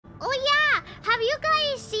Oh yeah! Have you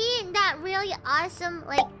guys seen that really awesome,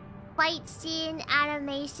 like, fight scene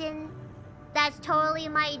animation? That's totally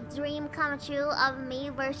my dream come true of me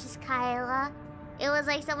versus Kyla. It was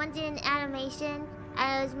like someone did an animation,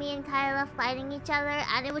 and it was me and Kyla fighting each other,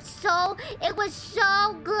 and it was so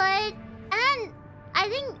good. And then I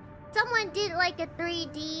think someone did like a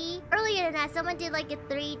 3D earlier than that. Someone did like a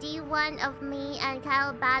 3D one of me and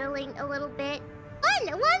Kyla battling a little bit.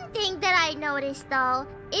 One thing that I noticed though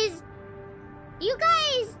is you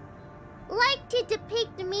guys like to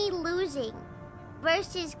depict me losing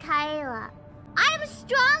versus Kyla. I'm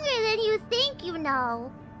stronger than you think, you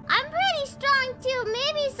know. I'm pretty strong too.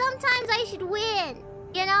 Maybe sometimes I should win.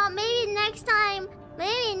 You know, maybe next time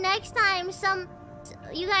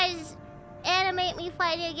you guys animate me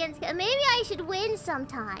fighting against. Maybe I should win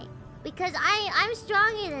sometime because I'm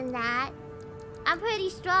stronger than that. I'm pretty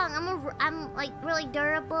strong. I'm like really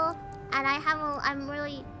durable, and I'm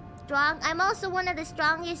really strong. I'm also one of the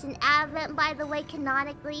strongest in Advent, by the way,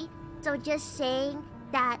 canonically. So just saying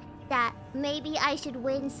that maybe I should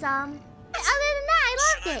win some. Other than that, I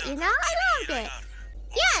loved it, you know? I loved it.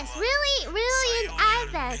 Yes, really in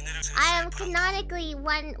Advent. I am canonically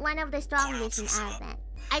one of the strongest in Advent.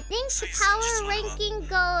 I think the power ranking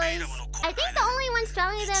goes... I think the only one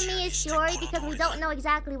stronger than me is Shiori because we don't know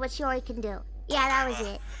exactly what Shiori can do. Yeah, that was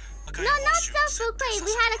it. No, not self-proclaimed.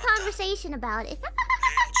 We had a conversation about it.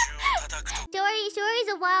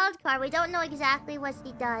 Shiori's a wild card. We don't know exactly what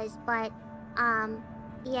she does, but...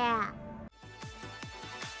 yeah.